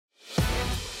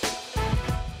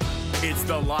It's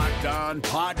the Locked On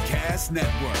Podcast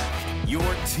Network, your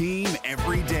team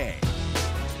every day.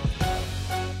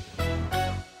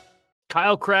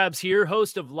 Kyle Krabs here,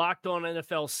 host of Locked On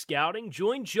NFL Scouting.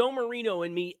 Join Joe Marino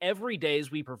and me every day as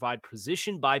we provide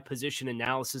position-by-position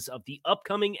analysis of the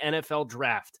upcoming NFL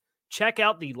Draft. Check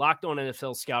out the Locked On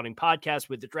NFL Scouting podcast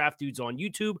with the Draft Dudes on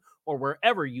YouTube or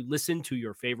wherever you listen to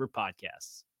your favorite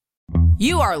podcasts.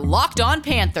 You are Locked On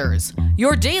Panthers,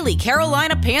 your daily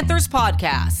Carolina Panthers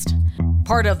podcast.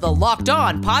 Part of the Locked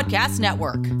On Podcast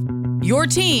Network, your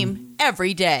team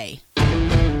every day.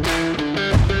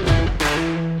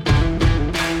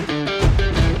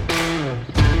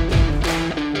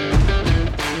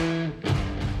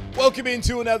 Welcome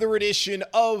into another edition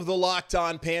of the Locked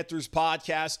On Panthers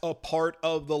podcast, a part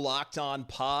of the Locked On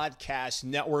Podcast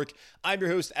Network. I'm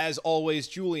your host, as always,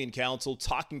 Julian Council,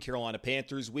 talking Carolina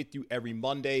Panthers with you every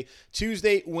Monday,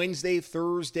 Tuesday, Wednesday,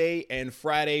 Thursday, and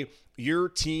Friday. Your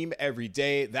team every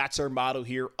day. That's our motto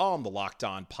here on the Locked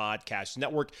On Podcast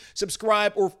Network.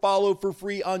 Subscribe or follow for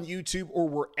free on YouTube or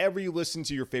wherever you listen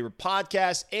to your favorite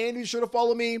podcasts. And be sure to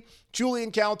follow me,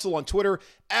 Julian Council, on Twitter,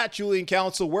 at Julian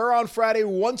Council, where on Friday,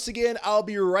 once again, I'll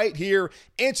be right here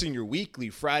answering your weekly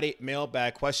Friday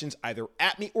mailbag questions, either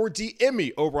at me or DM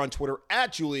me over on Twitter,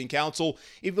 at Julian Council.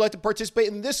 If you'd like to participate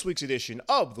in this week's edition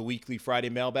of the weekly Friday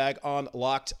mailbag on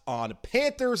Locked On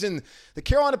Panthers. And the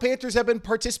Carolina Panthers have been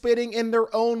participating in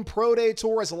their own Pro Day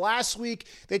tour, as last week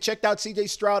they checked out CJ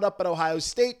Stroud up at Ohio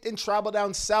State, then traveled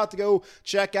down south to go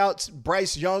check out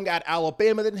Bryce Young at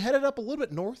Alabama, then headed up a little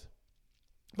bit north,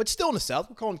 but still in the South.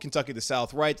 We're calling Kentucky the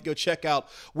South, right? To go check out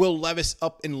Will Levis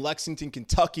up in Lexington,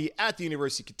 Kentucky at the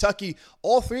University of Kentucky.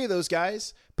 All three of those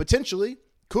guys potentially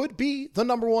could be the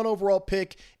number one overall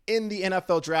pick in the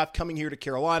NFL draft, coming here to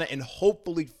Carolina and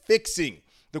hopefully fixing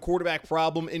the quarterback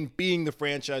problem and being the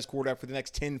franchise quarterback for the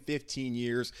next 10, 15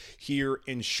 years here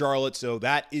in Charlotte. So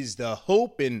that is the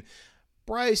hope. And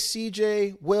Bryce,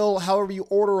 CJ, Will, however you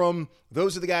order them,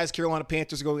 those are the guys Carolina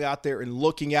Panthers are going out there and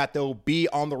looking at. They'll be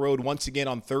on the road once again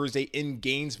on Thursday in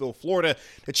Gainesville, Florida,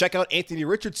 to check out Anthony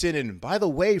Richardson. And by the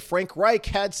way, Frank Reich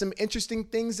had some interesting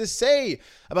things to say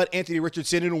about Anthony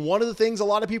Richardson. And one of the things a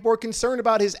lot of people are concerned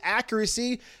about, his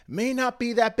accuracy, may not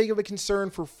be that big of a concern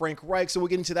for Frank Reich. So we'll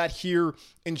get into that here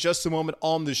in just a moment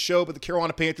on the show. But the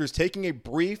Carolina Panthers taking a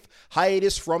brief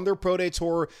hiatus from their Pro Day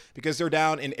tour because they're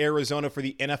down in Arizona for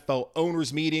the NFL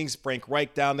owners meetings. Frank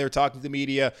Reich down there talking to the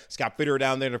media, Scott Fitter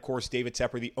down there, and of course David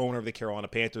Tepper, the owner of the Carolina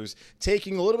Panthers,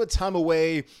 taking a little bit of time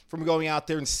away from going out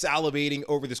there and salivating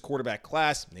over this quarterback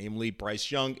class, namely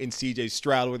Bryce Young and CJ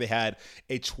Stroud, where they had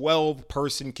a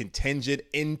 12-person contingent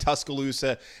in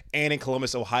Tuscaloosa and in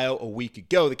Columbus, Ohio a week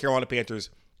ago. The Carolina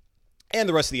Panthers and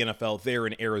the rest of the NFL there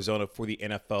in Arizona for the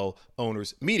NFL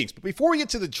owners meetings. But before we get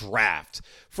to the draft,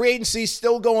 free agency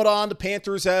still going on. The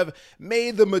Panthers have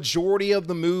made the majority of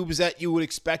the moves that you would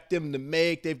expect them to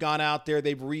make. They've gone out there.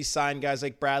 They've re-signed guys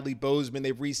like Bradley Bozeman.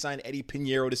 They've re-signed Eddie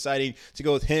Pinheiro, deciding to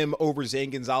go with him over Zane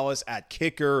Gonzalez at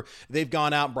kicker. They've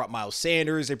gone out and brought Miles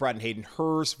Sanders. They brought in Hayden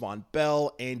Hurst, Von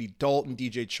Bell, Andy Dalton,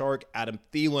 DJ Chark, Adam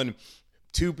Thielen.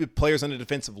 Two players on the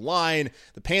defensive line.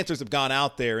 The Panthers have gone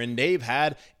out there and they've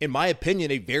had, in my opinion,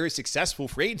 a very successful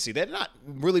free agency. They've not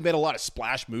really made a lot of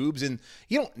splash moves, and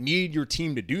you don't need your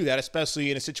team to do that,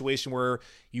 especially in a situation where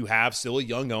you have still a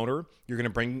young owner. You're going to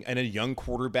bring in a young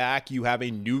quarterback. You have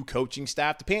a new coaching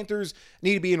staff. The Panthers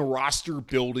need to be in roster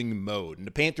building mode. And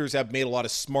the Panthers have made a lot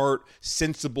of smart,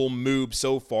 sensible moves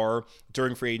so far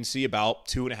during free agency, about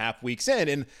 2.5 weeks in.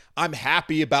 And I'm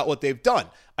happy about what they've done.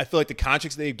 I feel like the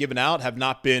contracts they've given out have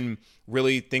not been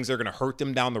really things that are going to hurt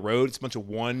them down the road. It's a bunch of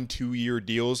 1-2 year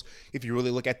deals. If you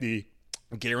really look at the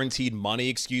guaranteed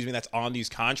money, that's on these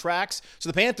contracts. So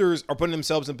the Panthers are putting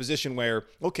themselves in a position where,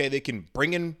 okay, they can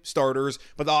bring in starters,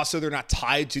 but also they're not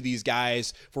tied to these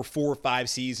guys for 4 or 5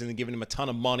 seasons and giving them a ton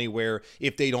of money where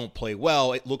if they don't play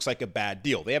well, it looks like a bad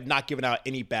deal. They have not given out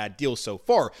any bad deals so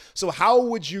far. So how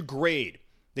would you grade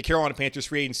the Carolina Panthers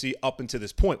free agency up until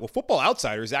this point? Well, Football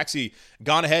Outsiders actually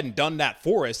gone ahead and done that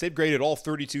for us. They've graded all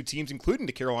 32 teams, including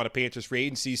the Carolina Panthers free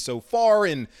agency so far.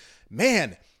 And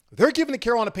man, they're giving the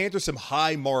Carolina Panthers some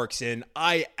high marks, and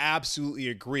I absolutely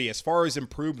agree. As far as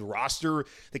improved roster,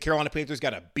 the Carolina Panthers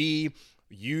got a B.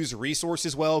 Use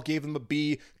resources well, gave them a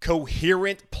B.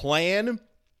 Coherent plan,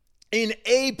 an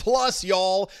A+,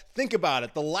 y'all. Think about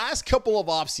it. The last couple of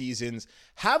off seasons,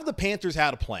 have the Panthers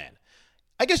had a plan?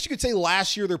 I guess you could say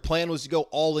last year their plan was to go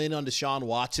all in on Deshaun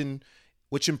Watson,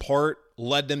 which in part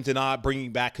led them to not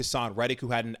bringing back Hassan Reddick, who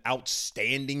had an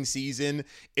outstanding season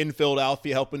in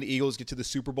Philadelphia, helping the Eagles get to the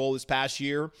Super Bowl this past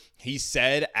year. He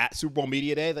said at Super Bowl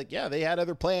Media Day that, yeah, they had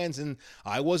other plans, and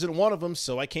I wasn't one of them,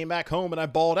 so I came back home and I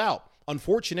balled out.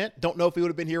 Unfortunate. Don't know if he would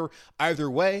have been here either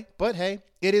way, but hey,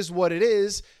 it is what it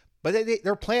is. But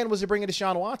their plan was to bring in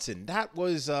Deshaun Watson. That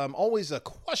was always a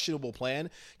questionable plan,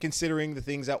 considering the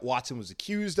things that Watson was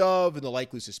accused of and the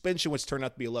likely suspension, which turned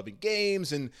out to be 11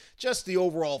 games, and just the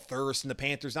overall thirst and the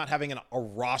Panthers not having a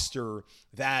roster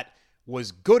that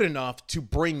was good enough to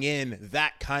bring in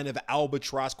that kind of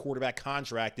albatross quarterback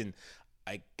contract. And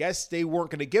I guess they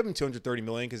weren't going to give him $230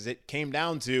 million because it came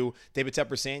down to David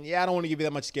Tepper saying, yeah, I don't want to give you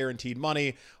that much guaranteed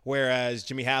money, whereas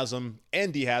Jimmy Haslam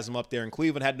and D. Haslam up there in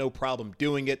Cleveland had no problem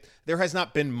doing it. There has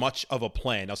not been much of a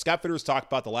plan. Now, Scott Fitter's talked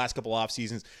about the last couple off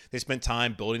seasons. They spent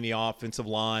time building the offensive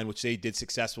line, which they did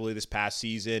successfully this past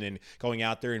season, and going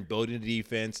out there and building the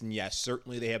defense. And yes,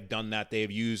 certainly they have done that. They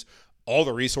have used all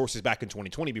the resources back in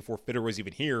 2020 before Fitter was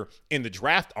even here in the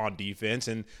draft on defense,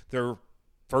 and their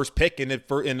first pick in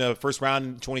the first round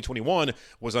in 2021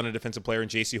 was on a defensive player, and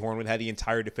J.C. Hornwood had the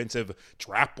entire defensive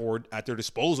draft board at their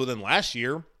disposal. Then last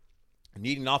year,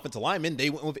 needing an offensive lineman, they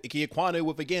went with Ike Ekwonu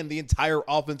with, again, the entire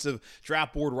offensive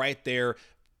draft board right there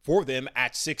for them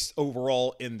at 6th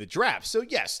overall in the draft. So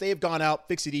yes, they have gone out,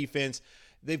 fixed the defense.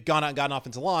 They've gone out and gotten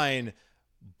offensive line.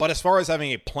 But as far as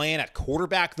having a plan at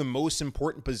quarterback, the most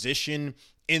important position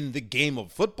in the game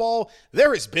of football,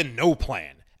 there has been no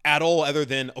plan at all other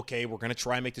than, okay, we're going to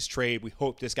try and make this trade. We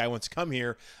hope this guy wants to come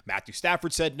here. Matthew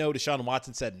Stafford said no. Deshaun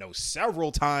Watson said no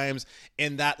several times,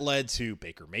 and that led to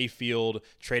Baker Mayfield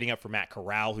trading up for Matt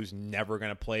Corral, who's never going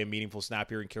to play a meaningful snap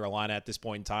here in Carolina at this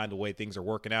point in time, the way things are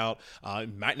working out.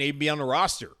 Might even be on the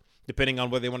roster, depending on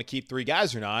whether they want to keep 3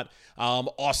 guys or not.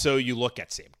 Also, you look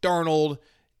at Sam Darnold,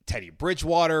 Teddy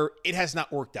Bridgewater. It has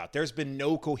not worked out. There's been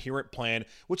no coherent plan,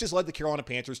 which has led the Carolina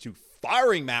Panthers to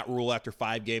firing Matt Rule after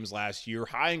 5 games last year,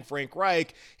 hiring Frank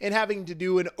Reich, and having to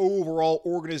do an overall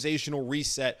organizational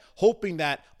reset, hoping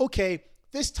that, okay,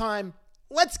 this time,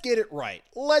 let's get it right.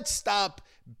 Let's stop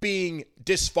being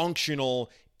dysfunctional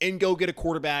and go get a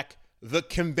quarterback the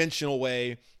conventional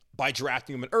way by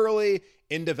drafting him early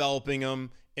and developing him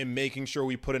and making sure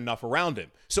we put enough around him.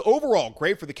 So overall,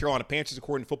 great for the Carolina Panthers,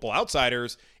 according to Football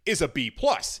Outsiders, is a B+.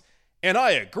 And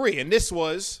I agree. And this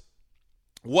was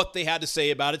what they had to say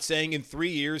about it, saying in 3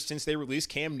 years since they released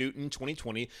Cam Newton in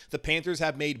 2020, the Panthers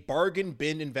have made bargain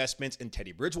bin investments in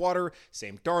Teddy Bridgewater,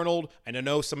 Sam Darnold. And I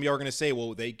know some of you are going to say,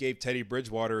 well, they gave Teddy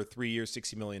Bridgewater a 3-year,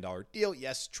 $60 million deal.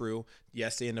 Yes, true.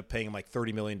 Yes, they ended up paying him like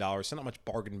 $30 million. So not much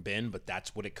bargain bin, but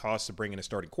that's what it costs to bring in a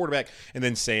starting quarterback. And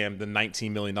then Sam, the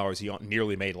 $19 million he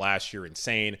nearly made last year,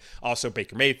 insane. Also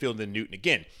Baker Mayfield and Newton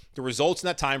again. The results in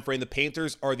that time frame, the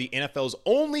Panthers are the NFL's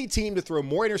only team to throw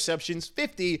more interceptions,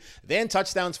 50, than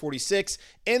touchdowns, 46.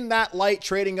 In that light,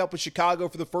 trading up with Chicago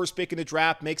for the first pick in the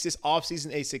draft makes this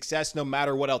offseason a success no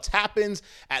matter what else happens.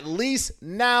 At least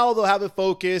now they'll have a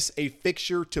focus, a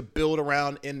fixture to build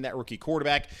around in that rookie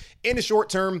quarterback. In the short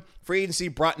term, free agency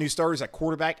brought new starters at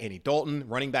quarterback, Andy Dalton,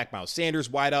 running back Miles Sanders,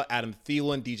 wideout Adam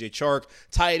Thielen, DJ Chark,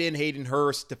 tight end Hayden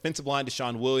Hurst, defensive line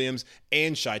Deshaun Williams,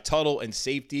 and Shai Tuttle, and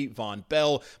safety Von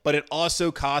Bell. But it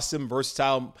also cost him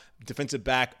versatile defensive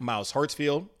back Miles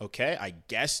Hartsfield. Okay, I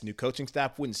guess new coaching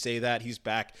staff wouldn't say that. He's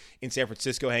back in San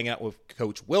Francisco hanging out with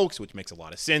Coach Wilkes, which makes a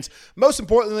lot of sense. Most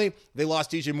importantly, they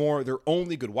lost DJ Moore, their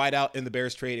only good wideout in the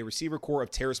Bears trade, a receiver core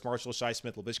of Terrace Marshall, Shi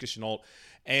Smith, Laviska Shenault,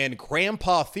 and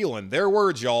Grandpa Thielen. Their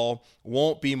words, y'all,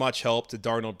 won't be much help to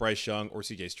Darnold, Bryce Young, or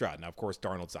CJ Stroud. Now, of course,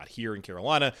 Darnold's not here in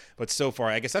Carolina, but so far,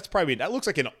 I guess that looks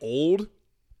like an old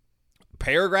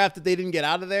paragraph that they didn't get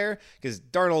out of there, because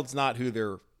Darnold's not who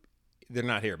they're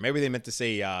not here. Maybe they meant to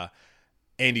say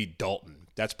Andy Dalton.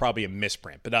 That's probably a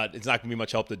misprint, but it's not going to be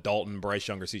much help to Dalton, Bryce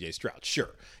Young, or CJ Stroud.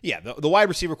 Sure. Yeah, the wide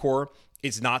receiver core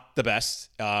is not the best.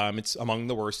 It's among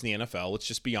the worst in the NFL. Let's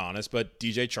just be honest. But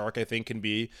DJ Chark, I think, can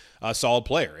be a solid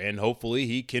player, and hopefully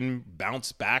he can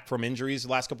bounce back from injuries the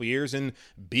last couple of years and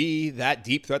be that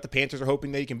deep threat the Panthers are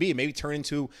hoping that he can be. Maybe turn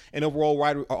into an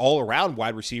overall all-around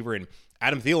wide receiver. And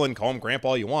Adam Thielen, call him grandpa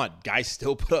all you want. Guys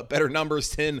still put up better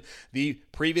numbers than the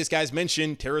previous guys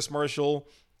mentioned, Terrace Marshall,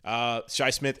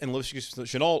 Shi Smith, and Laviska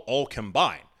Shenault all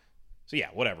combined. So yeah,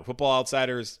 whatever. Football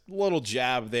Outsiders, little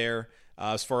jab there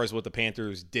as far as what the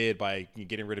Panthers did by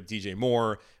getting rid of DJ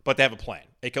Moore. But they have a plan,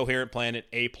 a coherent plan, an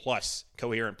A+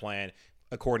 coherent plan.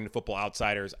 According to Football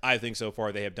Outsiders, I think so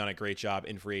far they have done a great job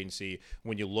in free agency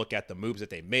when you look at the moves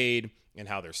that they made and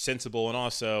how they're sensible, and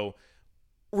also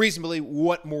reasonably,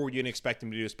 what more would you expect them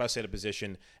to do, especially at a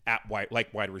position at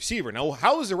wide receiver? Now,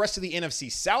 how does the rest of the NFC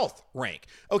South rank?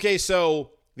 Okay,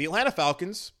 so the Atlanta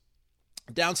Falcons,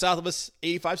 Down south of us,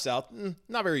 85 South,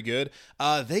 not very good.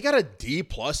 They got a D+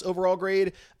 overall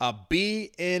grade, a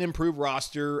B in improved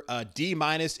roster, a D-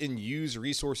 in used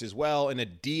resource as well, and a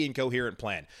D in coherent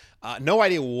plan. No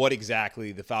idea what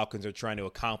exactly the Falcons are trying to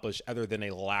accomplish other than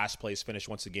a last place finish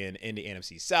once again in the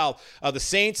NFC South. The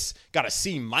Saints got a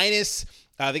C-.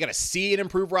 They got a C in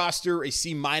improved roster, a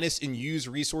C- in used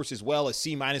resource as well, a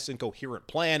C- in coherent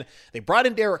plan. They brought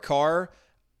in Derek Carr,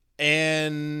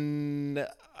 and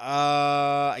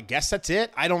I guess that's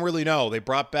it. I don't really know. They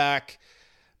brought back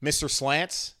Mr.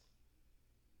 Slants.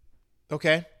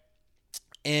 Okay.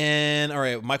 And all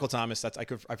right, Michael Thomas. I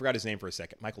forgot his name for a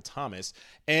second. Michael Thomas.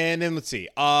 And then let's see.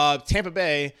 Tampa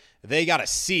Bay, they got a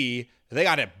C. They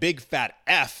got a big fat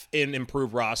F in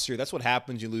improved roster. That's what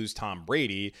happens. You lose Tom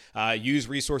Brady. Use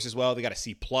resource as well. They got a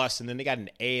C+, and then they got an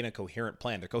A in a coherent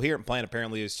plan. Their coherent plan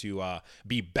apparently is to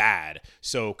be bad.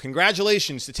 So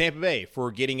congratulations to Tampa Bay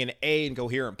for getting an A in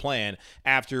coherent plan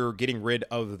after getting rid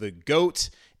of the GOAT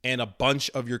and a bunch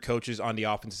of your coaches on the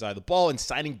offensive side of the ball and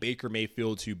signing Baker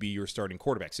Mayfield to be your starting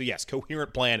quarterback. So yes,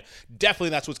 coherent plan.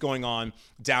 Definitely that's what's going on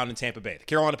down in Tampa Bay. The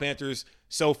Carolina Panthers,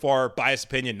 so far, biased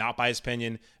opinion, not biased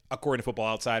opinion, according to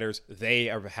Football Outsiders, they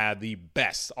have had the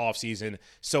best offseason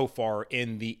so far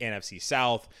in the NFC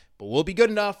South. But will it be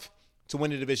good enough to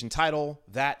win a division title?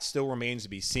 That still remains to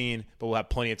be seen, but we'll have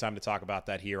plenty of time to talk about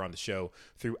that here on the show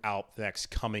throughout the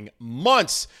next coming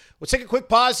months. We'll take a quick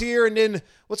pause here, and then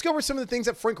let's go over some of the things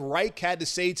that Frank Reich had to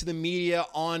say to the media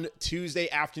on Tuesday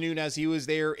afternoon as he was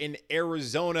there in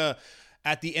Arizona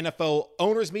at the NFL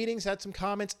owners meetings. Had some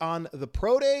comments on the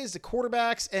pro days, the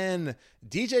quarterbacks, and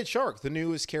DJ Chark, the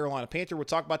newest Carolina Panther. We'll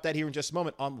talk about that here in just a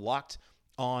moment on Locked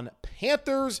on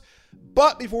Panthers.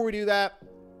 But before we do that,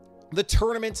 the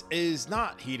tournament is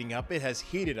not heating up. It has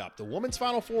heated up. The women's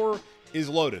Final Four is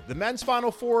loaded. The men's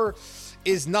Final Four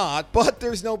is not, but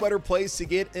there's no better place to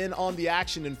get in on the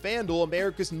action than FanDuel,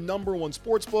 America's #1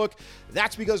 sportsbook.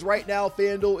 That's because right now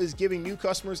FanDuel is giving new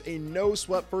customers a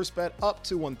no-sweat first bet up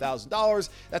to $1,000.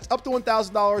 That's up to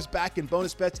 $1,000 back in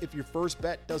bonus bets if your first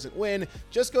bet doesn't win.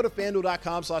 Just go to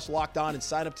FanDuel.com/lockedon and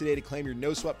sign up today to claim your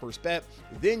no-sweat first bet.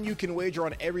 Then you can wager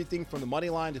on everything from the money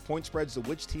line to point spreads to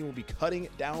which team will be cutting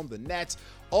down the nets,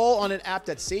 all on an app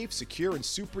that's safe, secure, and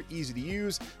super easy to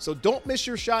use. So don't miss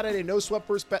your shot at a no-sweat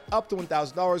first bet up to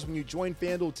 $1,000 when you join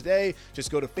FanDuel today.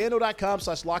 Just go to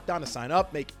FanDuel.com/lockedon to sign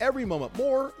up. Make every moment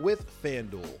more with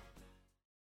FanDuel.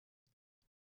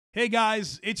 Hey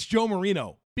guys, it's Joe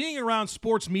Marino. Being around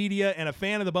sports media and a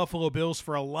fan of the Buffalo Bills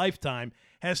for a lifetime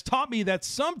has taught me that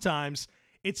sometimes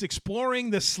it's exploring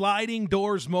the sliding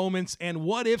doors moments and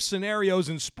what-if scenarios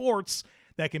in sports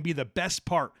that can be the best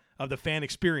part of the fan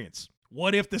experience.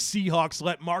 What if the Seahawks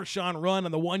let Marshawn run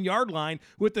on the 1-yard line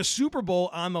with the Super Bowl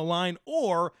on the line?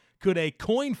 Or could a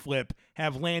coin flip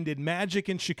have landed Magic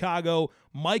in Chicago,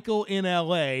 Michael in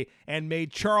LA, and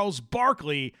made Charles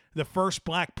Barkley the first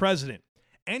black president?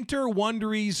 Enter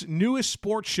Wondery's newest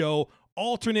sports show,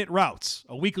 Alternate Routes,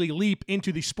 a weekly leap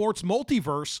into the sports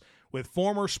multiverse with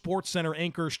former SportsCenter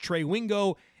anchors Trey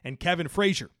Wingo and Kevin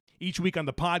Frazier. Each week on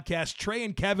the podcast, Trey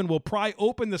and Kevin will pry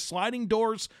open the sliding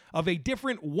doors of a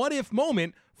different what-if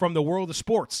moment from the world of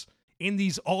sports. In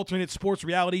these alternate sports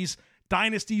realities,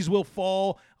 dynasties will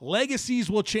fall,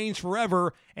 legacies will change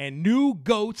forever, and new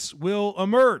GOATs will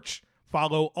emerge.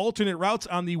 Follow Alternate Routes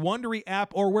on the Wondery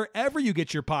app or wherever you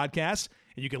get your podcasts,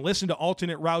 and you can listen to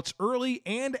Alternate Routes early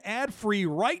and ad-free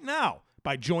right now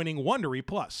by joining Wondery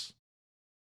Plus.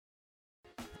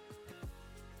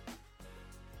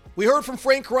 We heard from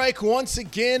Frank Reich once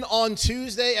again on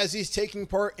Tuesday as he's taking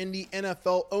part in the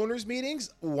NFL owners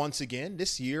meetings once again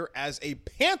this year as a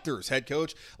Panthers head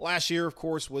coach. Last year, of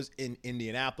course, was in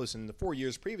Indianapolis, and the 4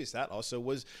 years previous to that also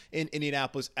was in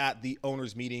Indianapolis at the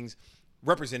owners meetings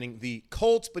representing the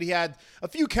Colts. But he had a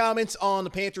few comments on the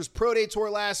Panthers Pro Day Tour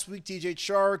last week, DJ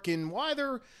Chark, and why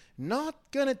they're not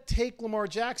going to take Lamar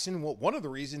Jackson. Well, one of the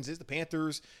reasons is the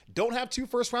Panthers don't have 2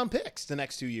 first-round picks the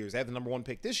next 2 years. They have the #1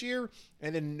 pick this year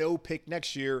and then no pick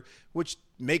next year, which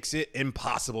makes it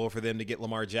impossible for them to get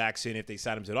Lamar Jackson if they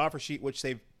sign him to an offer sheet, which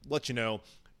they've let you know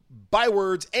by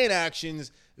words and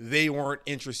actions they weren't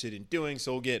interested in doing.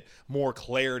 So we'll get more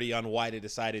clarity on why they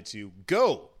decided to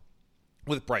go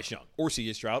with Bryce Young or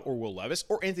C.J. Stroud or Will Levis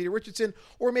or Anthony Richardson,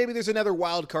 or maybe there's another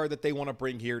wild card that they want to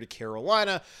bring here to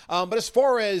Carolina. But as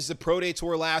far as the Pro Day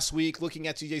Tour last week, looking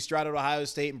at C.J. Stroud at Ohio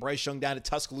State and Bryce Young down at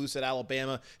Tuscaloosa at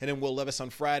Alabama, and then Will Levis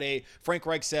on Friday, Frank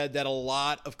Reich said that a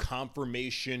lot of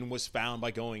confirmation was found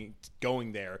by going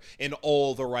there in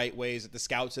all the right ways, that the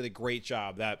scouts did a great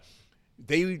job, that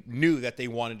they knew that they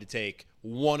wanted to take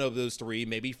one of those 3,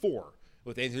 maybe 4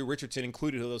 with Anthony Richardson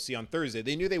included, who they'll see on Thursday.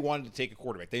 They knew they wanted to take a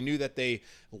quarterback. They knew that they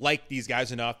liked these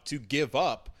guys enough to give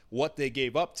up what they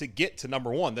gave up to get to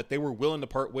number one, that they were willing to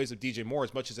part ways with DJ Moore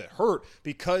as much as it hurt,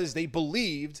 because they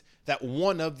believed that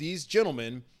one of these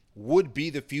gentlemen would be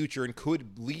the future and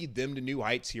could lead them to new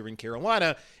heights here in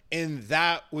Carolina. And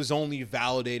that was only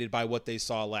validated by what they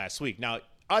saw last week. Now,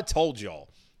 I told y'all,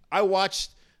 I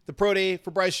watched the pro day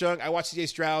for Bryce Young. I watched CJ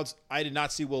Stroud's. I did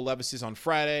not see Will Levis's on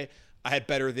Friday. I had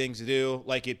better things to do,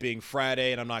 like it being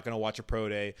Friday, and I'm not going to watch a pro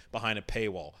day behind a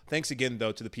paywall. Thanks again,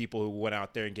 though, to the people who went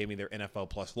out there and gave me their NFL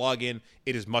Plus login.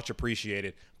 It is much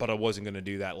appreciated, but I wasn't going to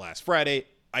do that last Friday.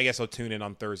 I guess I'll tune in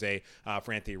on Thursday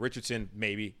for Anthony Richardson.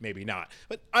 Maybe, maybe not.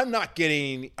 But I'm not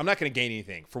going to gain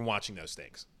anything from watching those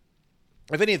things.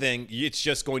 If anything, it's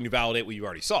just going to validate what you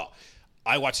already saw.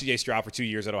 I watched CJ Stroud for 2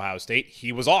 years at Ohio State.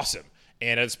 He was awesome.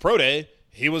 And at his pro day,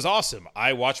 he was awesome.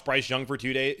 I watched Bryce Young for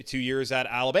 2 years at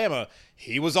Alabama.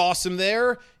 He was awesome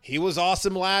there. He was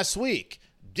awesome last week.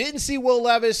 Didn't see Will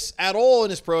Levis at all in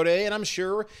his pro day, and I'm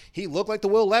sure he looked like the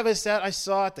Will Levis that I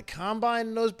saw at the Combine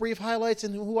in those brief highlights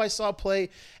and who I saw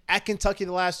play at Kentucky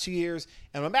the last 2 years.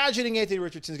 And I'm imagining Anthony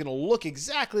Richardson is going to look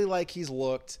exactly like he's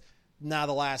looked now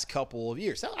the last couple of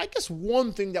years. Now, I guess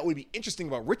one thing that would be interesting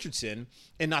about Richardson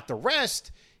and not the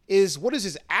rest is, what does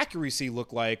his accuracy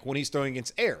look like when he's throwing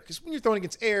against air? Because when you're throwing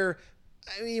against air,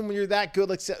 I mean, when you're that good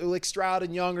like Stroud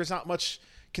and Young, there's not much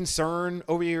concern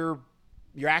over your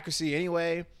accuracy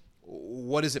anyway.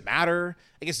 What does it matter?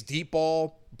 I guess deep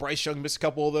ball, Bryce Young missed a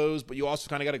couple of those, but you also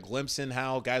kind of got a glimpse in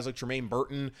how guys like Jermaine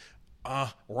Burton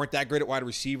weren't that great at wide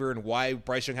receiver, and why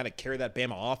Bryce Young had to carry that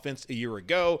Bama offense a year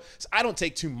ago. So I don't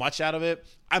take too much out of it.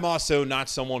 I'm also not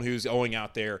someone who's going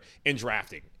out there and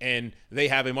drafting, and they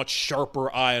have a much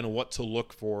sharper eye on what to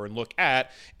look for and look at.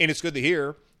 And it's good to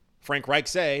hear Frank Reich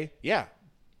say, yeah,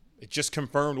 it just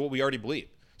confirmed what we already believed.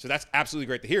 So that's absolutely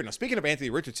great to hear. Now, speaking of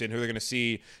Anthony Richardson, who they're going to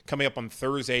see coming up on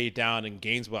Thursday down in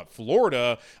Gainesville,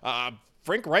 Florida,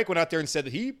 Frank Reich went out there and said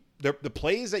that the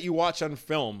plays that you watch on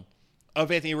film of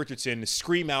Anthony Richardson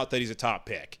scream out that he's a top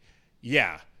pick.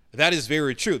 Yeah, that is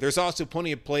very true. There's also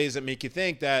plenty of plays that make you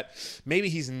think that maybe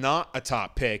he's not a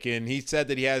top pick. And he said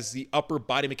that he has the upper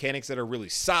body mechanics that are really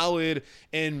solid,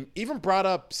 and even brought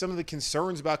up some of the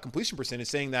concerns about completion percentage,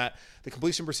 saying that the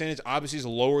completion percentage obviously is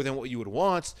lower than what you would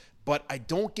want, but I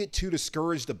don't get too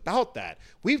discouraged about that.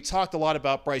 We've talked a lot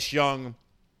about Bryce Young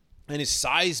and his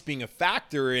size being a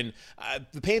factor, and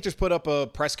the Panthers put up a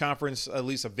press conference, at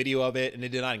least a video of it, and it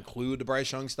did not include the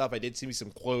Bryce Young stuff. I did see some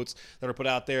quotes that are put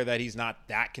out there that he's not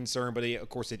that concerned, but of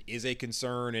course it is a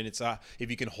concern, and it's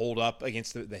if you can hold up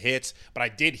against the hits. But I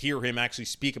did hear him actually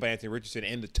speak about Anthony Richardson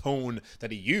and the tone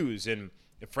that he used, and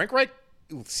Frank Reich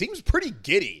seems pretty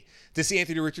giddy to see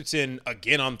Anthony Richardson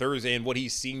again on Thursday and what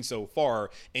he's seen so far.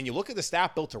 And you look at the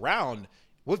staff built around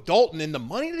with Dalton and the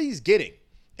money that he's getting,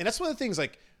 and that's one of the things,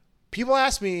 like, people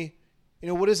ask me,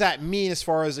 what does that mean as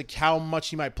far as like how much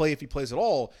he might play if he plays at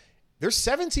all? There's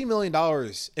 $17 million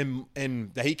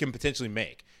in that he can potentially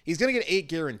make. He's going to get 8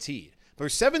 guaranteed.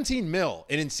 There's $17 million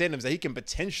in incentives that he can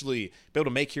potentially be able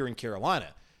to make here in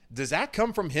Carolina. Does that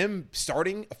come from him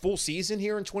starting a full season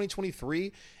here in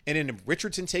 2023 and in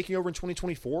Richardson taking over in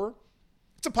 2024?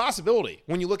 It's a possibility.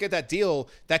 When you look at that deal,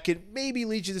 that could maybe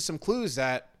lead you to some clues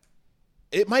that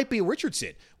it might be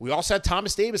Richardson. We also had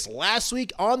Thomas Davis last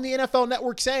week on the NFL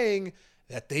Network saying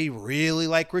that they really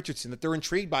like Richardson, that they're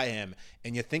intrigued by him.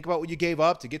 And you think about what you gave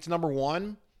up to get to number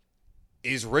one.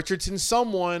 Is Richardson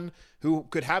someone who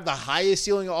could have the highest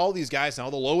ceiling of all these guys, now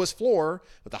the lowest floor,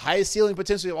 but the highest ceiling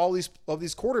potentially of all these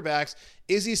quarterbacks?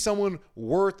 Is he someone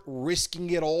worth risking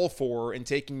it all for and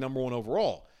taking number one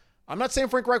overall? I'm not saying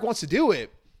Frank Reich wants to do it,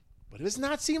 but it does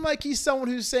not seem like he's someone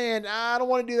who's saying, I don't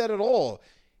want to do that at all.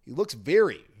 He looks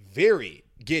very, very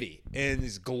giddy and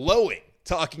is glowing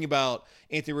talking about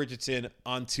Anthony Richardson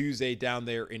on Tuesday down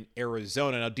there in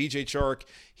Arizona. Now, DJ Chark,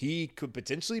 he could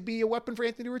potentially be a weapon for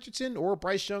Anthony Richardson or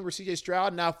Bryce Young or CJ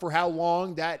Stroud. Now, for how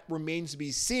long, that remains to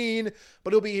be seen,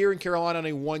 but he'll be here in Carolina on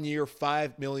a 1-year,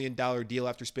 $5 million deal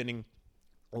after spending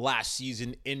last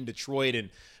season in Detroit. And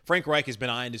Frank Reich has been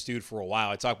eyeing this dude for a while.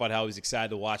 I talk about how he's excited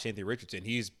to watch Anthony Richardson.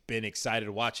 He's been excited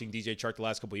watching DJ Chark the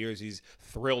last couple of years. He's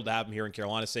thrilled to have him here in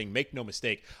Carolina, saying, make no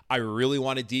mistake, I really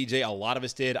wanted DJ. A lot of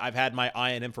us did. I've had my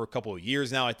eye on him for a couple of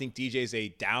years now. I think DJ is a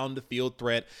down-the-field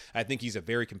threat. I think he's a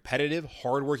very competitive,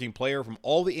 hardworking player from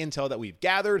all the intel that we've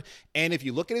gathered. And if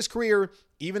you look at his career,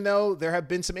 even though there have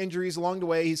been some injuries along the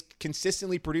way, he's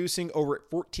consistently producing over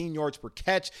 14 yards per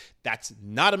catch. That's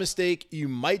not a mistake. You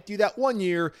might do that 1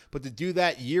 year, but to do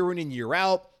that year in and year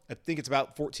out, I think it's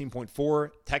about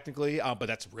 14.4 technically, but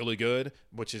that's really good,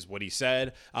 which is what he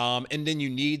said. And then you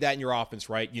need that in your offense,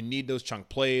 right? You need those chunk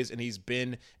plays, and he's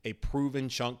been a proven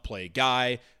chunk play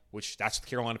guy, which that's what the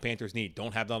Carolina Panthers need.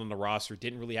 Don't have that on the roster.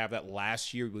 Didn't really have that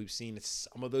last year. We've seen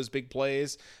some of those big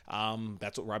plays.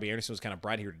 That's what Robbie Anderson was kind of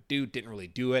brought here to do. Didn't really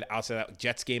do it outside that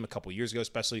Jets game a couple years ago,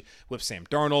 especially with Sam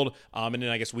Darnold. And then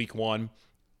I guess week one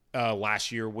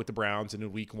last year with the Browns, and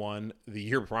then week one the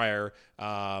year prior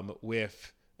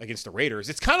against the Raiders.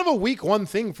 It's kind of a week one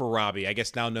thing for Robbie, I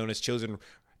guess now known as Chosen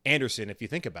Anderson, if you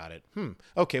think about it.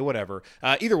 Okay, whatever.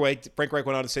 Either way, Frank Reich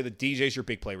went on to say that DJ's your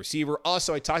big play receiver.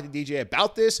 Also, I talked to DJ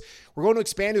about this. We're going to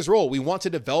expand his role. We want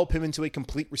to develop him into a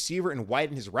complete receiver and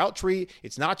widen his route tree.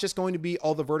 It's not just going to be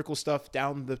all the vertical stuff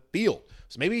down the field.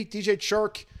 So maybe DJ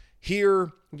Chark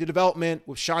here, the development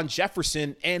with Sean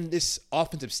Jefferson and this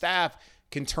offensive staff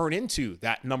can turn into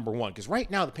that number one. Because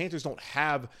right now, the Panthers don't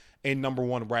have a number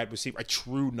one wide receiver, a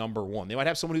true number one. They might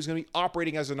have someone who's going to be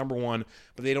operating as a number one,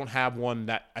 but they don't have one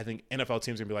that I think NFL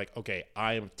teams are going to be like, okay,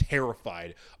 I am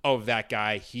terrified of that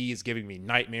guy. He is giving me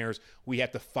nightmares. We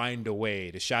have to find a way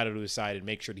to shadow to his side and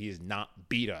make sure that he does not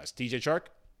beat us. DJ Chark?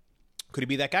 Could he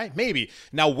be that guy? Maybe.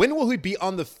 Now, when will he be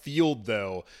on the field,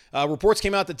 though? Reports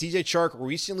came out that DJ Chark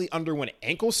recently underwent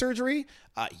ankle surgery.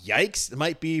 Yikes. That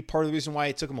might be part of the reason why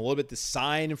it took him a little bit to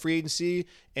sign in free agency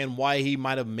and why he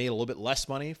might have made a little bit less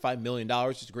money. $5 million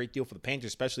is a great deal for the Panthers,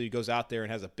 especially if he goes out there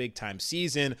and has a big-time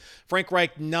season. Frank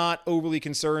Reich not overly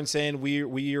concerned, saying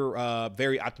we are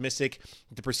very optimistic.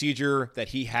 The procedure that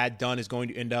he had done is going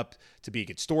to end up to be a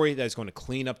good story that is going to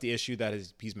clean up the issue that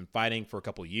he's been fighting for a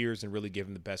couple of years and really give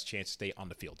him the best chance to stay on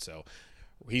the field. So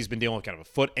he's been dealing with kind of a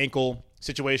foot-ankle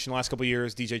situation the last couple of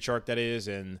years, DJ Chark that is,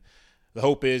 and the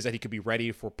hope is that he could be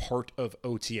ready for part of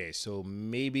OTA. So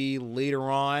maybe later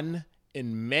on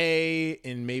in May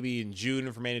and maybe in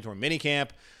June for mandatory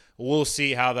minicamp. We'll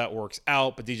see how that works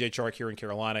out. But DJ Chark here in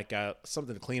Carolina got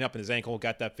something to clean up in his ankle,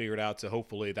 got that figured out. So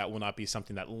hopefully that will not be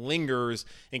something that lingers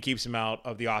and keeps him out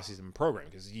of the offseason program.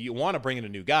 Because you want to bring in a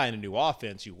new guy in a new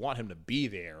offense. You want him to be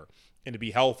there and to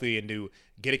be healthy and to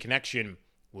get a connection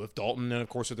with Dalton and, of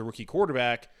course, with the rookie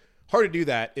quarterback. Hard to do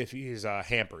that if he's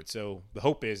hampered. So the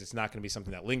hope is it's not going to be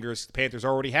something that lingers. The Panthers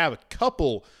already have a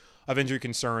couple of injury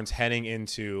concerns heading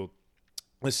into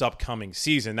this upcoming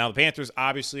season. Now, the Panthers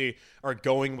obviously are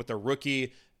going with a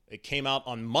rookie. It came out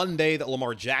on Monday that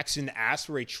Lamar Jackson asked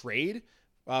for a trade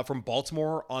from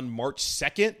Baltimore on March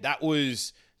 2nd. That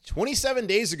was 27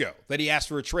 days ago that he asked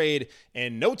for a trade,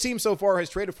 and no team so far has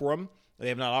traded for him. They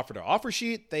have not offered an offer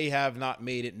sheet. They have not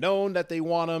made it known that they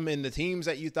want him. And the teams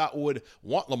that you thought would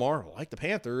want Lamar, like the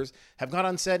Panthers, have gone on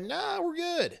and said, nah, we're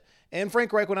good. And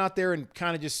Frank Reich went out there and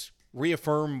kind of just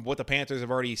reaffirmed what the Panthers have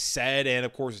already said and,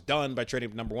 of course, done by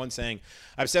trading number one, saying,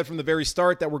 I've said from the very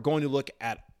start that we're going to look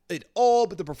at it all,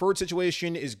 but the preferred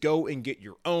situation is go and get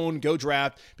your own, go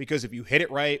draft, because if you hit it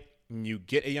right, you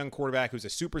get a young quarterback who's a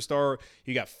superstar.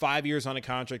 You got 5 years on a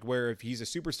contract where if he's a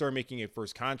superstar making a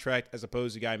first contract as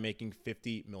opposed to a guy making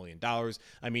 $50 million,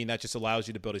 I mean, that just allows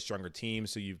you to build a stronger team.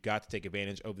 So you've got to take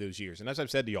advantage of those years. And as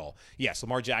I've said to y'all, yes,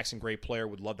 Lamar Jackson, great player,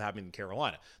 would love to have him in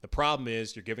Carolina. The problem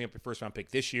is you're giving up your first round pick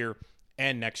this year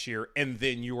and next year, and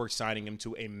then you are signing him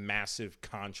to a massive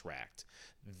contract.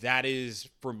 That is,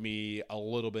 for me, a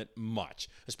little bit much,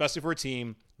 especially for a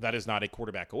team that is not a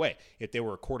quarterback away. If they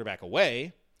were a quarterback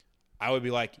away, I would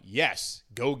be like, yes,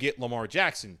 go get Lamar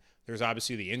Jackson. There's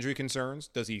obviously the injury concerns.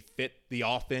 Does he fit the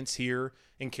offense here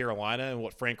in Carolina and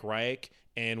what Frank Reich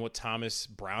and what Thomas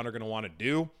Brown are going to want to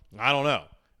do? I don't know.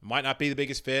 Might not be the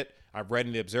biggest fit. I've read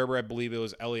in the Observer, I believe it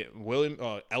was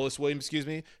Ellis Williams,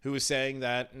 who was saying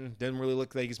that didn't really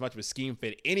look like as much of a scheme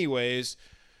fit anyways.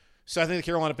 So I think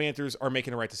the Carolina Panthers are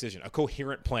making the right decision. A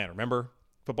coherent plan, remember?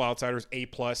 Football Outsiders A+,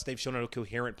 they've shown a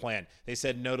coherent plan. They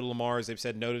said no to Lamar's. They've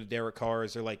said no to Derek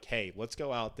Carr's. They're like, hey, let's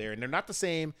go out there. And they're not the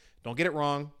same. Don't get it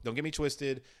wrong. Don't get me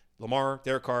twisted. Lamar,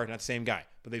 Derek Carr, not the same guy.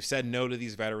 But they've said no to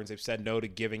these veterans. They've said no to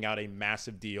giving out a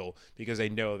massive deal because they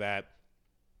know that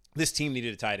this team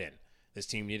needed a tight end. This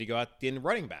team needed to go out in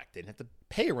running back. They didn't have to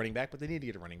pay a running back, but they needed to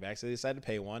get a running back. So they decided to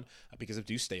pay one because of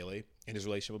Deuce Staley and his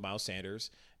relationship with Miles Sanders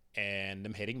and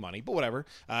them hating money, but whatever.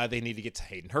 They need to get to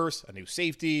Hayden Hurst, a new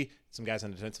safety, some guys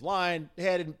on the defensive line. They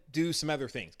had to do some other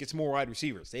things, get some more wide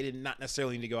receivers. They did not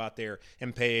necessarily need to go out there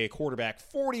and pay a quarterback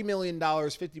 $40 million,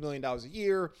 $50 million a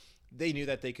year. They knew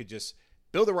that they could just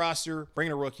build a roster, bring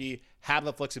in a rookie, have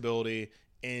the flexibility,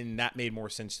 and that made more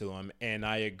sense to them. And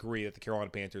I agree that the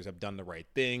Carolina Panthers have done the right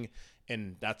thing.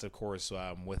 And that's, of course,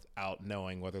 without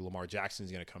knowing whether Lamar Jackson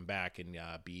is going to come back and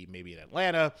be maybe in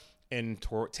Atlanta and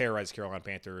terrorize Carolina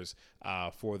Panthers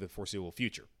for the foreseeable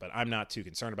future. But I'm not too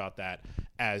concerned about that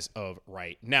as of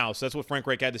right now. So that's what Frank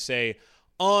Reich had to say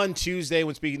on Tuesday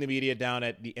when speaking to the media down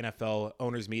at the NFL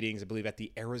owners meetings, I believe at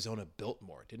the Arizona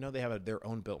Biltmore. Didn't know they have their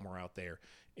own Biltmore out there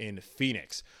in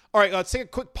Phoenix. All right, let's take a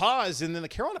quick pause, and then the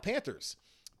Carolina Panthers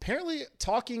apparently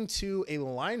talking to a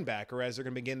linebacker as they're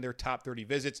going to begin their top 30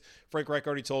 visits. Frank Reich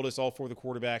already told us all four of the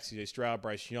quarterbacks, C.J. Stroud,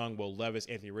 Bryce Young, Will Levis,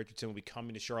 Anthony Richardson will be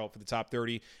coming to Charlotte for the top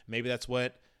 30. Maybe that's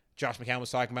what Josh McCown was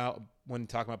talking about when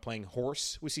talking about playing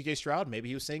horse with C.J. Stroud. Maybe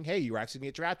he was saying, hey, you're actually going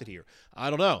to get drafted here.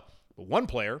 I don't know. But one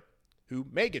player who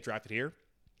may get drafted here,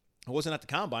 who wasn't at the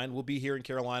Combine, will be here in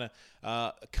Carolina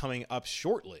coming up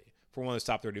shortly for one of those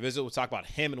top 30 visits. We'll talk about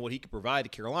him and what he could provide to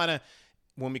Carolina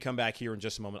when we come back here in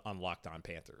just a moment on Locked On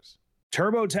Panthers.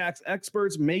 TurboTax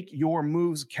experts, make your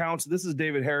moves count. This is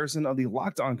David Harrison of the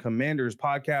Locked On Commanders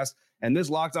podcast, and this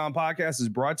Locked On podcast is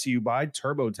brought to you by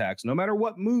TurboTax. No matter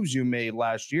what moves you made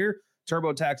last year,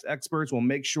 TurboTax experts will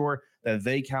make sure that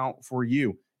they count for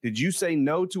you. Did you say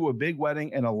no to a big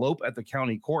wedding and elope at the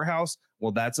county courthouse?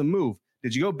 Well, that's a move.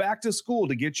 Did you go back to school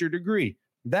to get your degree?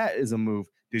 That is a move.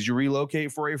 Did you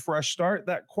relocate for a fresh start?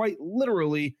 That quite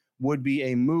literally would be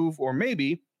a move. Or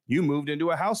maybe you moved into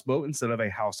a houseboat instead of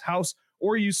a house,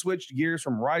 or you switched gears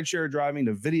from rideshare driving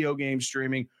to video game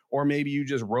streaming, or maybe you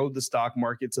just rode the stock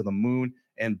market to the moon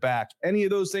and back. Any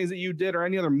of those things that you did or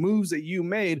any other moves that you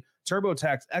made,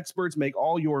 TurboTax experts make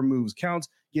all your moves count,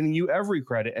 getting you every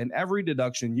credit and every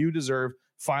deduction you deserve,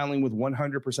 filing with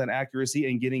 100% accuracy,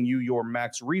 and getting you your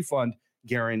max refund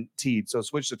guaranteed. So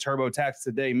switch to TurboTax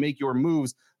today. Make your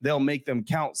moves. They'll make them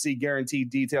count. See guaranteed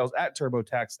details at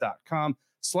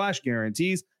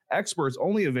turbotax.com/guarantees. Experts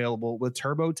only available with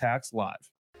TurboTax Live.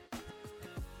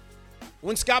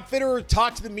 When Scott Fitterer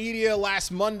talked to the media last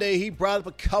Monday, he brought up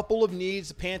a couple of needs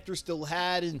the Panthers still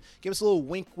had and gave us a little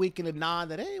wink and a nod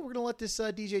that, hey, we're going to let this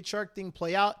DJ Chark thing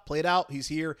play out. Played out. He's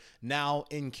here now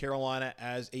in Carolina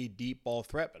as a deep ball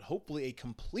threat, but hopefully a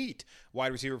complete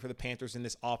wide receiver for the Panthers in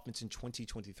this offense in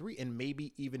 2023 and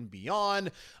maybe even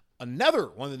beyond. Another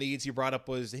one of the needs he brought up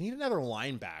was they need another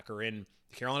linebacker, and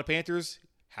the Carolina Panthers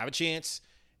have a chance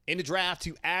in the draft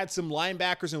to add some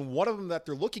linebackers, and one of them that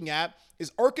they're looking at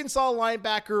is Arkansas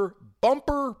linebacker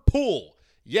Bumper Poole.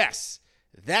 Yes,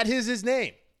 that is his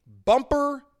name.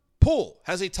 Bumper Poole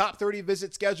has a top 30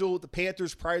 visit scheduled with the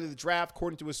Panthers prior to the draft,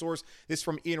 according to a source. This is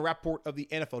from Ian Rappaport of the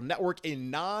NFL Network, a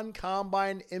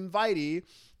non-combine invitee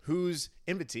whose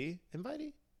invitee?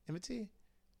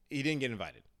 He didn't get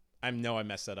invited. I know I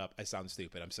messed that up. I sound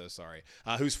stupid. I'm so sorry.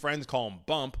 Whose friends call him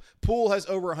Bump. Poole has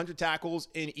over 100 tackles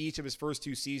in each of his first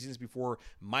two seasons before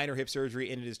minor hip surgery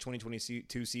ended his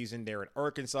 2022 season there in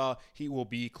Arkansas. He will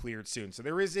be cleared soon. So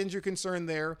there is injury concern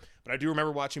there, but I do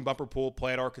remember watching Bumper Poole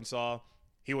play at Arkansas.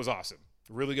 He was awesome.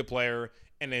 Really good player.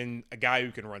 And then a guy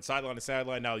who can run sideline to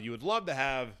sideline. Now, you would love to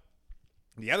have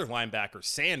the other linebacker,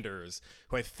 Sanders,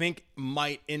 who I think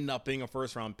might end up being a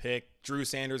first-round pick. Drew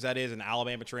Sanders, that is, an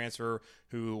Alabama transfer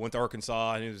who went to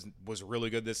Arkansas and was really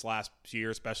good this last year,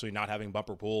 especially not having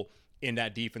Bumper Poole in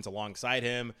that defense alongside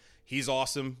him. He's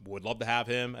awesome. Would love to have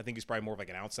him. I think he's probably more of like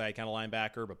an outside kind of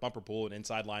linebacker, but Bumper Poole, an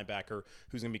inside linebacker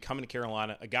who's going to be coming to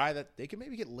Carolina, a guy that they could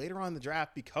maybe get later on in the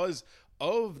draft because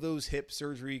of those hip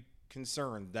surgery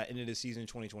concern that ended his season in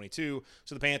 2022.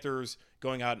 So the Panthers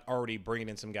going out and already bringing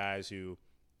in some guys who,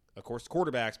 of course,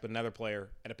 quarterbacks, but another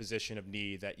player at a position of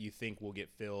need that you think will get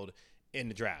filled in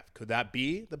the draft. Could that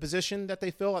be the position that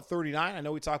they fill at 39? I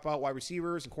know we talk about wide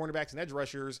receivers and cornerbacks and edge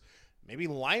rushers. Maybe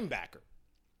linebacker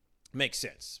makes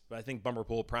sense. But I think Bumper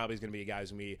Poole probably is going to be a guy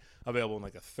who's going to be available in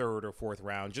like the third or fourth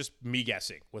round. Just me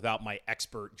guessing without my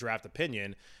expert draft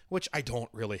opinion, which I don't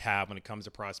really have when it comes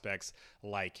to prospects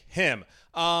like him.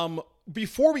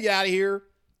 Before we get out of here,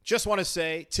 just want to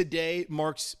say today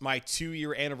marks my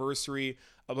 2-year anniversary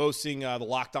of hosting the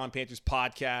Locked On Panthers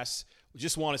podcast.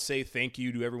 Just want to say thank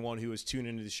you to everyone who has tuned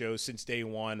into the show since day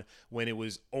one when it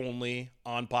was only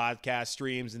on podcast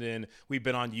streams. And then we've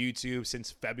been on YouTube since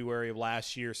February of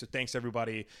last year. So thanks,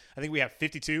 everybody. I think we have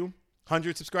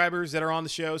 5,200 subscribers that are on the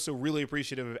show. So really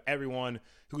appreciative of everyone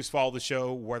who's followed the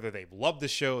show, whether they've loved the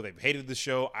show, they've hated the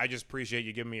show. I just appreciate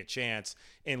you giving me a chance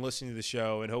in listening to the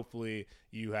show. And hopefully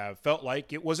you have felt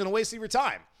like it wasn't a waste of your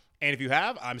time. And if you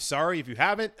have, I'm sorry. If you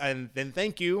haven't, and then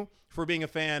thank you for being a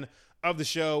fan of the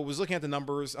show. Was looking at the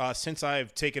numbers since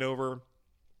I've taken over,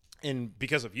 and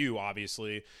because of you,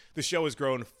 obviously, the show has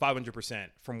grown 500%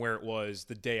 from where it was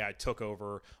the day I took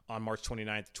over on March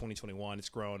 29th, 2021. It's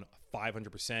grown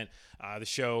 500%. The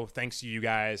show, thanks to you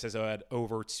guys, has had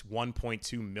over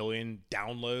 1.2 million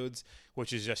downloads,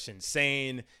 which is just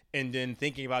insane. And then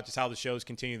thinking about just how the shows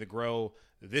continue to grow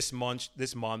this month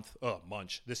of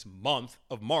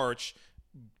March,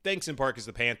 thanks in part because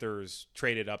the Panthers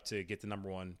traded up to get the number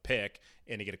 1 pick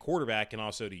and to get a quarterback, and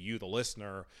also to you, the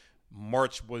listener,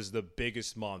 March was the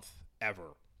biggest month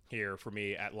ever here for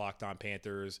me at Locked On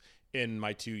Panthers in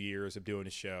my 2 years of doing the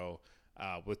show,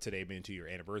 with today being 2-year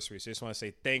anniversary. So I just want to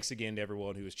say thanks again to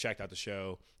everyone who has checked out the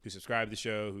show, who subscribed to the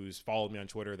show, who's followed me on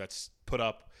Twitter, that's put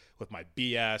up with my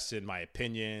BS and my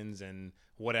opinions and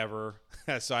whatever.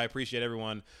 So I appreciate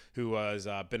everyone who has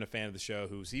been a fan of the show,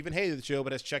 who's even hated the show,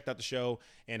 but has checked out the show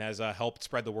and has helped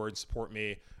spread the word and support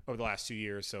me over the last 2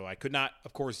 years. So I could not,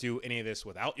 of course, do any of this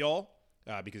without y'all,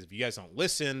 because if you guys don't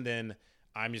listen, then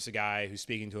I'm just a guy who's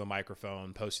speaking to a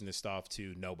microphone, posting this stuff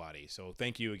to nobody. So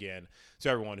thank you again to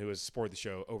everyone who has supported the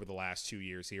show over the last 2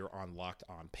 years here on Locked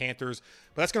On Panthers.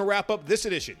 But that's going to wrap up this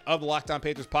edition of the Locked On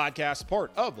Panthers podcast,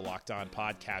 part of the Locked On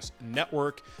Podcast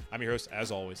Network. I'm your host,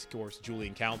 as always, of course,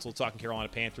 Julian Council, talking Carolina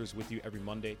Panthers with you every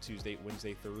Monday, Tuesday,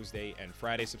 Wednesday, Thursday, and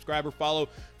Friday. Subscribe or follow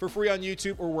for free on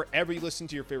YouTube or wherever you listen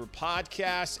to your favorite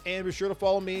podcasts. And be sure to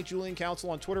follow me, Julian Council,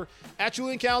 on Twitter, at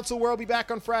Julian Council, where I'll be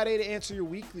back on Friday to answer your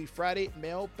weekly Friday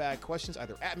mailbag questions,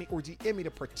 either at me or DM me to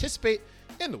participate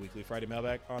in the weekly Friday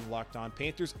mailbag on Locked On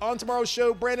Panthers. On tomorrow's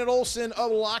show, Brandon Olson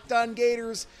of Locked On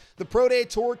Gators. The Pro Day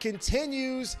Tour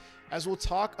continues as we'll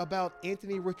talk about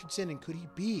Anthony Richardson and could he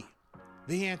be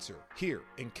the answer here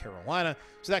in Carolina.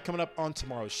 So that coming up on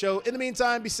tomorrow's show. In the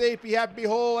meantime, be safe, be happy, be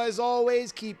whole. As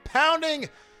always, keep pounding,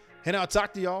 and I'll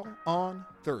talk to y'all on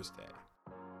Thursday.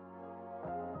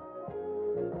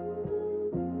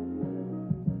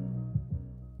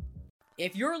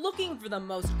 If you're looking for the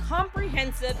most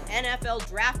comprehensive NFL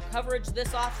draft coverage this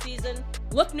offseason,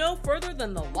 look no further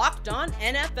than the Locked On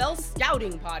NFL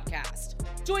Scouting Podcast.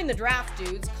 Join the draft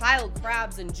dudes, Kyle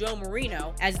Krabs and Joe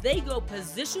Marino, as they go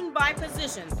position by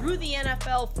position through the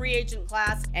NFL free agent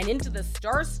class and into the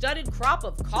star-studded crop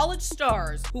of college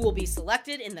stars who will be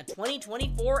selected in the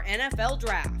 2024 NFL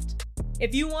Draft.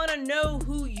 If you want to know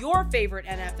who your favorite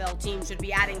NFL team should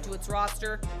be adding to its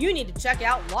roster, you need to check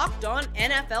out Locked On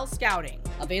NFL Scouting,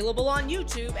 available on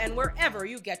YouTube and wherever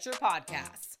you get your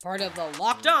podcasts. Part of the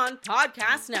Locked On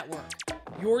Podcast Network,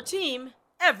 your team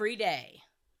every day.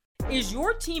 Is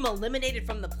your team eliminated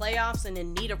from the playoffs and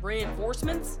in need of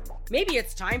reinforcements? Maybe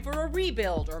it's time for a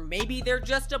rebuild, or maybe they're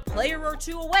just a player or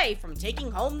two away from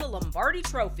taking home the Lombardi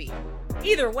Trophy.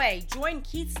 Either way, join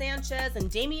Keith Sanchez and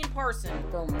Damian Parson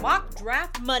for Mock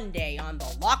Draft Monday on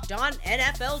the Locked On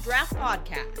NFL Draft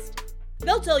Podcast.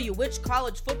 They'll tell you which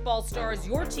college football stars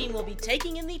your team will be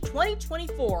taking in the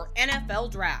 2024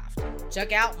 NFL Draft.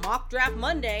 Check out Mock Draft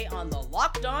Monday on the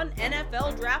Locked On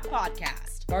NFL Draft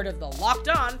Podcast, part of the Locked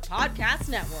On Podcast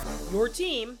Network, your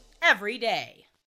team every day.